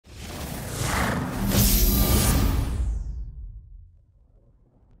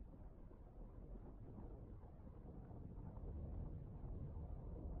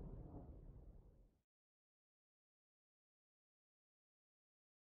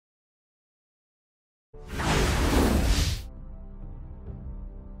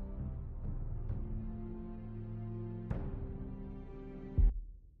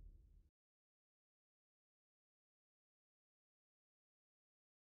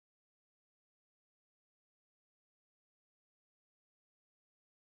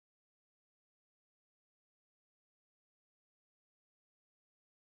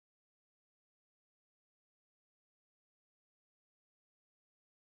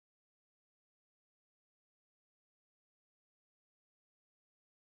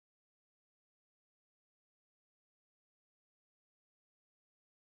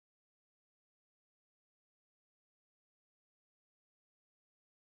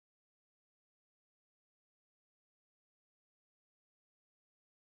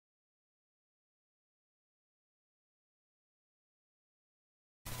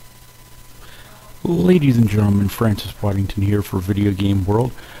Ladies and gentlemen, Francis Waddington here for Video Game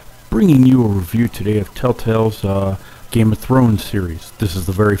World, bringing you a review today of Telltale's Game of Thrones series. This is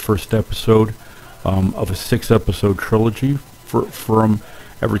the very first episode of a 6-episode trilogy from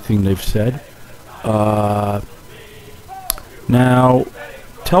everything they've said. Now,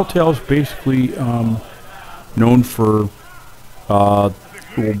 Telltale's basically known for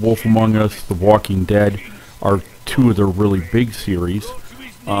Wolf Among Us, The Walking Dead are two of their really big series.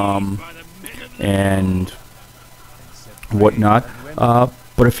 And whatnot.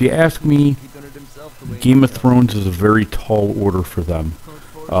 But if you ask me, Game of Thrones is a very tall order for them.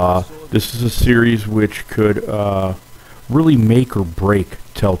 This is a series which could really make or break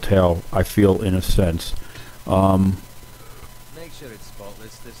Telltale, I feel, in a sense. To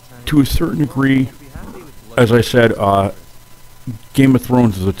a certain degree, as I said, Game of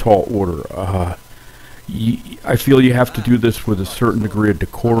Thrones is a tall order. I feel you have to do this with a certain degree of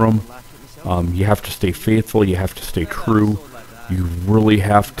decorum. You have to stay faithful, you have to stay true, you really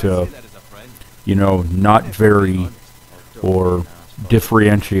have to, not vary or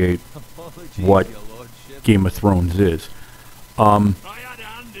differentiate what Game of Thrones is. On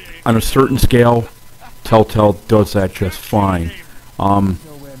a certain scale, Telltale does that just fine.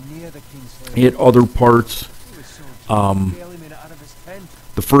 At other parts,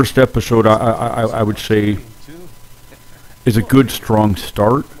 the first episode, I would say, is a good, strong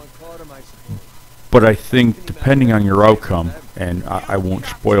start. But I think, depending on your outcome, and I won't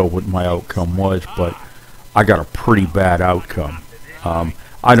spoil what my outcome was, but I got a pretty bad outcome.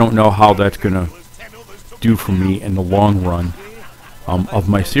 I don't know how that's going to do for me in the long run of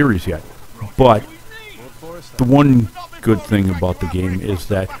my series yet. But the one good thing about the game is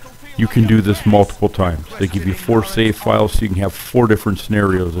that you can do this multiple times. They give you 4 save files, so you can have 4 different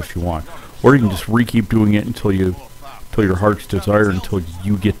scenarios if you want. Or you can just keep doing it until your heart's desire, until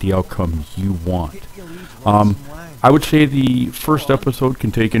you get the outcome you want. I would say the first episode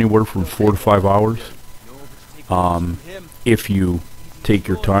can take anywhere from 4 to 5 hours if you take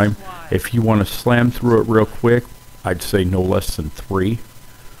your time. If you want to slam through it real quick, I'd say no less than 3.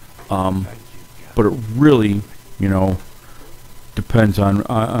 But it really, depends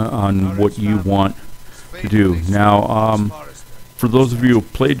on what you want to do. Now, for those of you who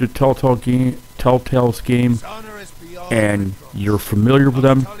played the Telltale's game, and you're familiar with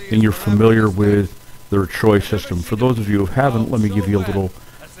them, and you're familiar with their choice system. For those of you who haven't, let me give you a little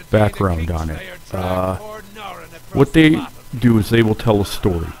background on it. What they do is they will tell a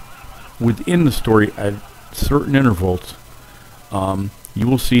story. Within the story, at certain intervals, you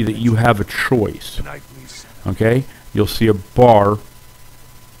will see that you have a choice. Okay? You'll see a bar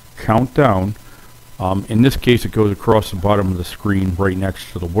count down. In this case, it goes across the bottom of the screen right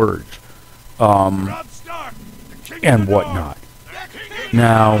next to the words. And whatnot.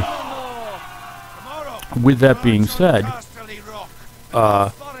 Now, with that being said,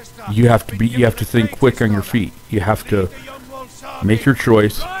 you have to think quick on your feet. You have to make your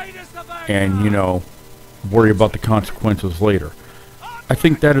choice, and worry about the consequences later. I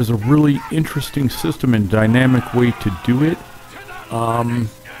think that is a really interesting system and dynamic way to do it.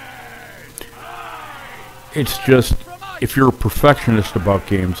 It's just, if you're a perfectionist about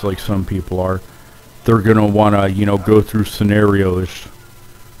games like some people are, they're going to want to, go through scenarios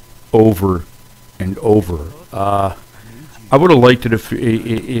over and over. I would have liked it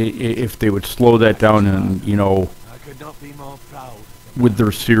if they would slow that down and, with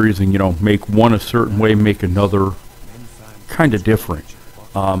their series and, make one a certain way, make another kind of different.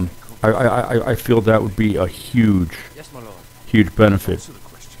 I feel that would be a huge benefit.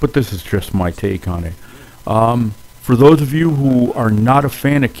 But this is just my take on it. For those of you who are not a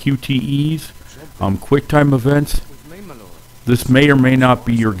fan of QTEs, QuickTime events, this may or may not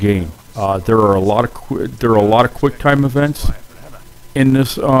be your game. There are a lot of QuickTime events in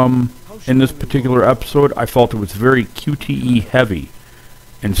this particular episode. I felt it was very QTE heavy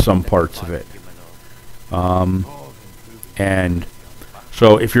in some parts of it, and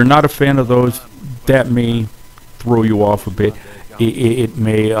so if you're not a fan of those, that may throw you off a bit. It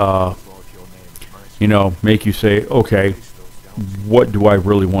may make you say, okay, what do I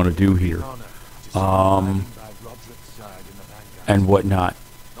really want to do here? And whatnot.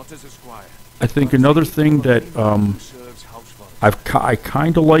 I think another thing that I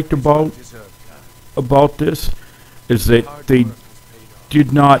kind of liked about this is that they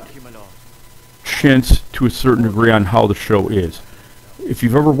did not chintz to a certain degree on how the show is. If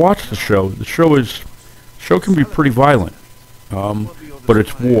you've ever watched the show can be pretty violent, but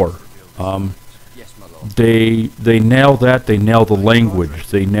it's war. They nail that. They nail the language.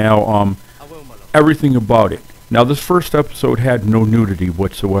 They nail everything about it. Now, this first episode had no nudity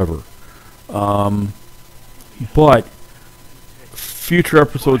whatsoever. But future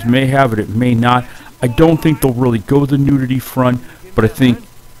episodes may have it, it may not. I don't think they'll really go the nudity front, but I think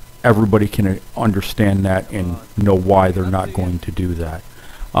everybody can understand that and know why they're not going to do that.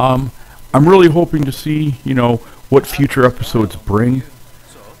 I'm really hoping to see, you know, what future episodes bring.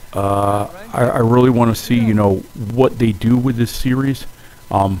 I really want to see, you know, what they do with this series,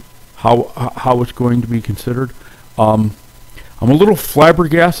 how it's going to be considered. I'm a little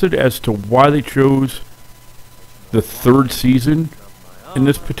flabbergasted as to why they chose the third season in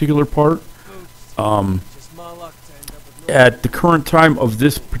this particular part. At the current time of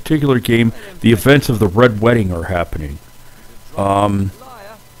this particular game, the events of the Red Wedding are happening.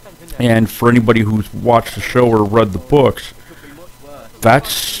 And for anybody who's watched the show or read the books,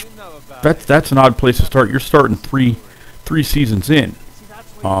 that's an odd place to start. You're starting three seasons in,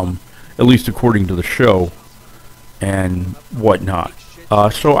 at least according to the show and whatnot.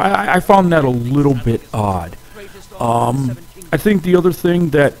 So I found that a little bit odd. I think the other thing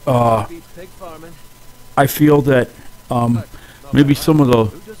that I feel that maybe some of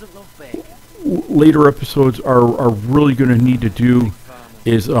the later episodes are really going to need to do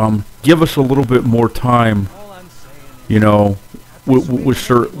is give us a little bit more time, you know, with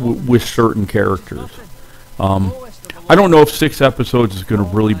certain characters. I don't know if 6 episodes is going to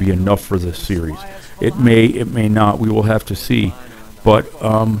really be enough for this series. It may not. We will have to see. But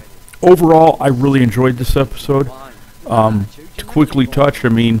overall, I really enjoyed this episode. To quickly touch, I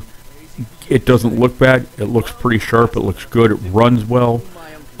mean, it doesn't look bad. It looks pretty sharp. It looks good. It runs well.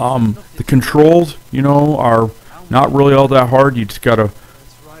 The controls, you know, are not really all that hard. You just gotta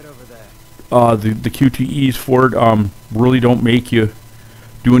the QTEs for it really don't make you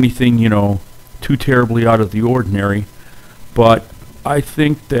do anything, you know, too terribly out of the ordinary. But I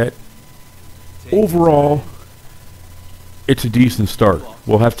think that overall, it's a decent start.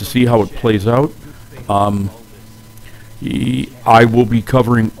 We'll have to see how it plays out. I will be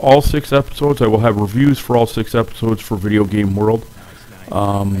covering all 6 episodes. I will have reviews for all 6 episodes for Video Game World.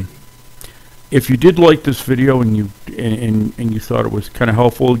 If you did like this video and you thought it was kind of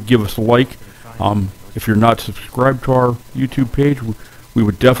helpful, give us a like. If you're not subscribed to our YouTube page, we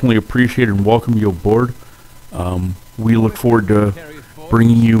would definitely appreciate it and welcome you aboard. We look forward to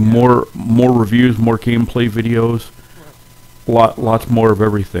bringing you more reviews, more gameplay videos, lots more of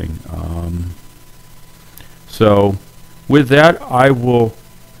everything. So with that, I will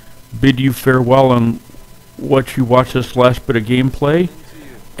bid you farewell and let you watch this last bit of gameplay.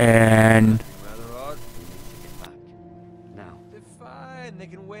 And now. They're fine, they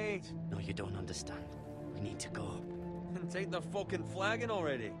can wait. No, you don't understand. We need to go. And take the fucking flagon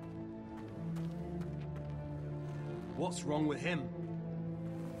already. What's wrong with him?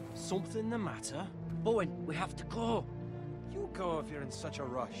 Something the matter? Owen, we have to go. You go if you're in such a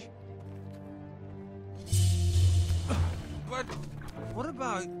rush. But what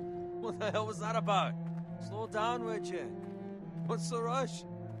about? What the hell was that about? Slow down, would you? What's the rush?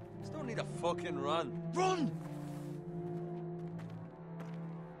 There's no need to fucking run. Run!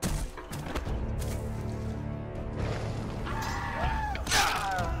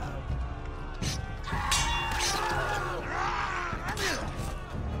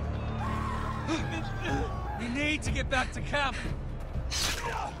 We need to get back to camp.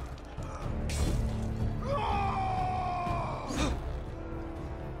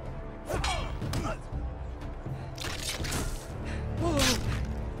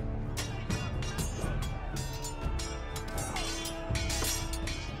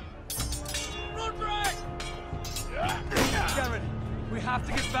 We have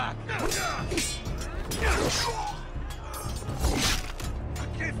to get back. A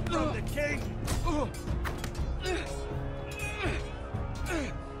gift from the king.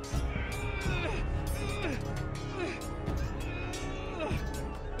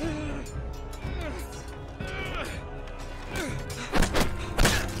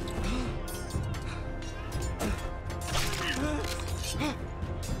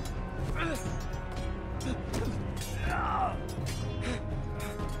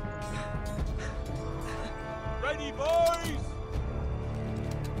 Ready, boys?